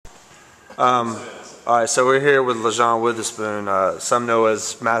All right, so we're here with LAJON Witherspoon. Some know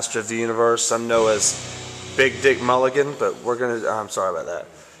as Master of the Universe, some know as Big Dick Mulligan, but we're gonna. I'm sorry about that.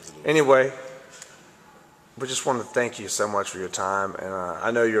 Anyway, we just want to thank you so much for your time, and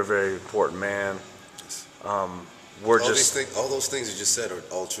I know you're a very important man. We're all just all those things you just said are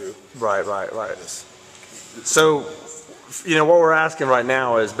all true. Right. Yes. So, what we're asking right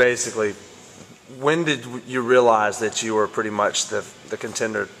now is basically, when did you realize that you were pretty much the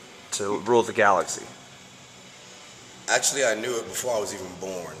contender to rule the galaxy? Actually, I knew it before I was even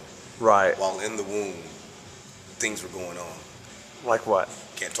born. Right. While in the womb, things were going on. Like what?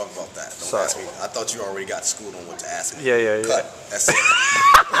 Can't talk about that. Don't Sorry. ask me. I thought you already got schooled on what to ask me. Yeah. Cut. That's it.